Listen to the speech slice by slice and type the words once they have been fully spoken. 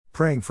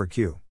Praying for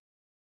Q.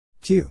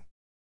 Q.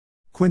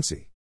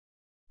 Quincy.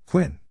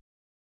 Quinn.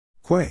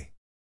 Quay.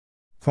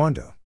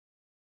 Quando.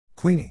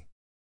 Queenie.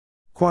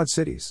 Quad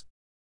Cities.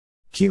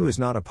 Q is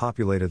not a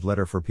populated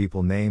letter for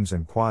people names,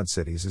 and Quad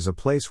Cities is a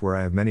place where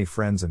I have many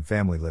friends and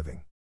family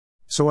living.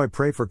 So I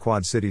pray for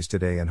Quad Cities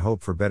today and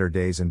hope for better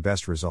days and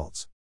best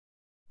results.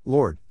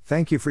 Lord,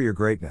 thank you for your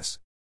greatness.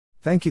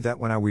 Thank you that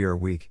when we are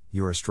weak,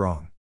 you are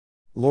strong.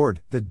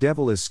 Lord, the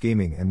devil is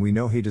scheming and we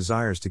know he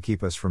desires to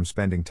keep us from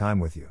spending time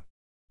with you.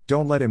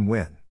 Don't let him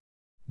win.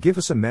 Give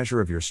us a measure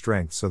of your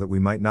strength so that we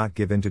might not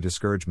give in to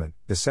discouragement,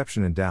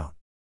 deception and doubt.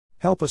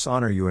 Help us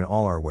honor you in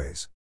all our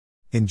ways.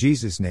 In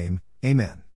Jesus' name, amen.